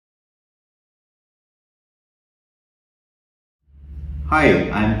Hi,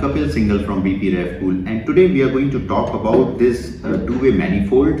 I am Kapil Singhal from BP Refcool, and today we are going to talk about this two-way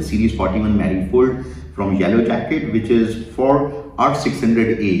manifold, Series 41 manifold from Yellow Jacket, which is for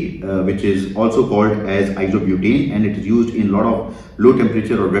R600a, which is also called as isobutane, and it is used in a lot of low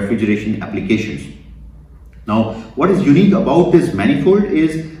temperature or refrigeration applications. Now, what is unique about this manifold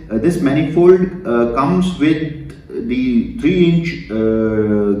is this manifold comes with the 3-inch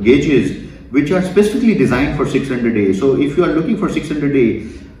gauges which are specifically designed for 600A. So if you are looking for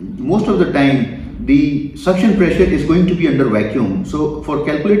 600A, most of the time the suction pressure is going to be under vacuum. So for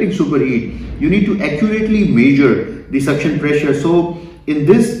calculating superheat, you need to accurately measure the suction pressure. So in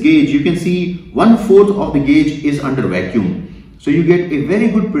this gauge, you can see 1/4 of the gauge is under vacuum. So you get a very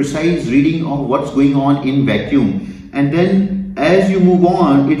good precise reading of what's going on in vacuum. And then as you move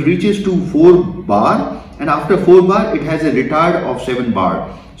on, it reaches to 4 bar, and after 4 bar, it has a retard of 7 bar.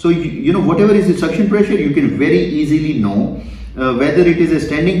 So you know, whatever is the suction pressure, you can very easily know whether it is a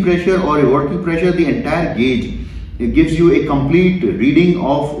standing pressure or a working pressure. The entire gauge gives you a complete reading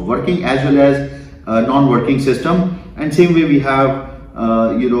of working as well as non-working system. And same way we have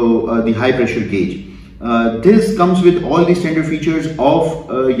the high pressure gauge. This comes with all the standard features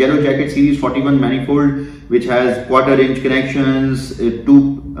of Yellow Jacket Series 41 manifold, which has 1/4-inch connections, 2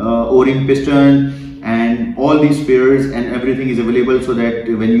 O-ring piston, and all these spares and everything is available, so that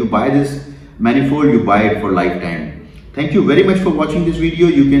when you buy this manifold, you buy it for lifetime. Thank you very much for watching this video.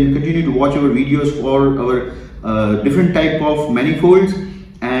 You can continue to watch our videos for our different type of manifolds.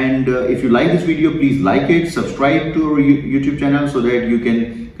 And if you like this video, please like it, subscribe to our YouTube channel so that you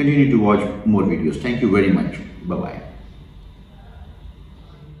can continue to watch more videos. Thank you very much. Bye-bye.